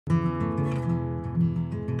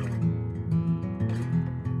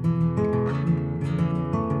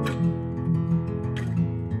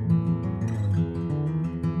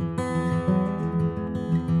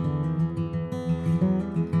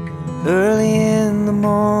the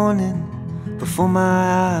morning before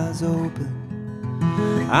my eyes open.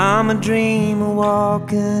 I'm a dreamer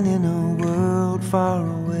walking in a world far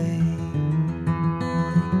away.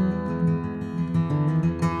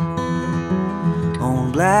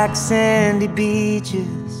 On black sandy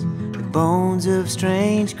beaches, the bones of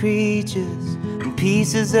strange creatures and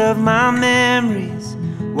pieces of my memories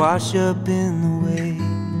wash up in the waves.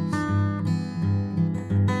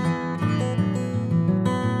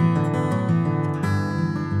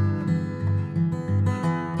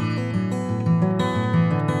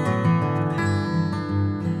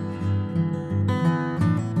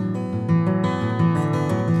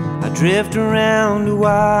 I drift around a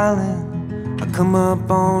while and I come up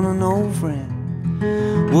on an old friend.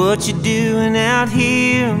 What you doing out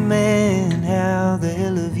here, man? How the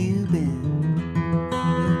hell have you been?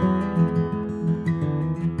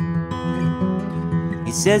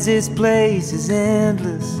 He says this place is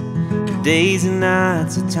endless, the days and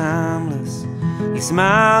nights are timeless. He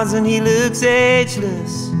smiles and he looks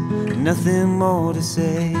ageless, nothing more to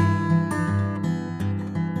say.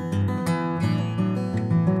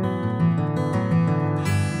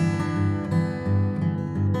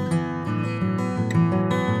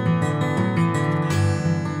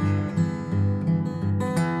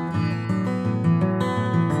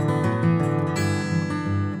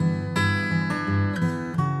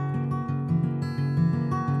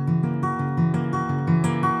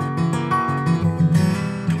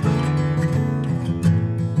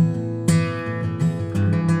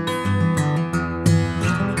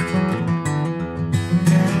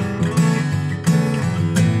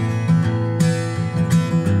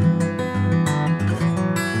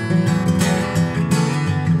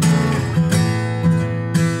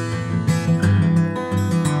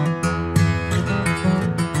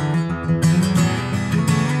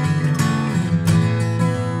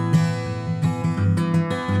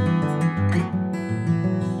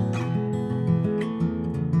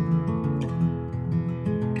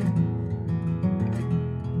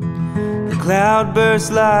 Cloud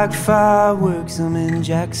bursts like fireworks, I'm in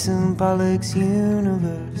Jackson Pollock's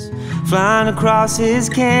universe, flying across his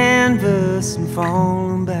canvas and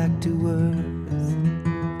falling back to earth.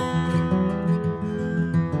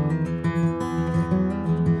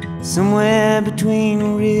 Somewhere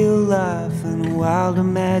between real life and a wild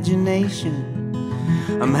imagination,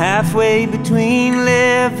 I'm halfway between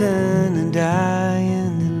living and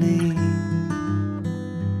dying.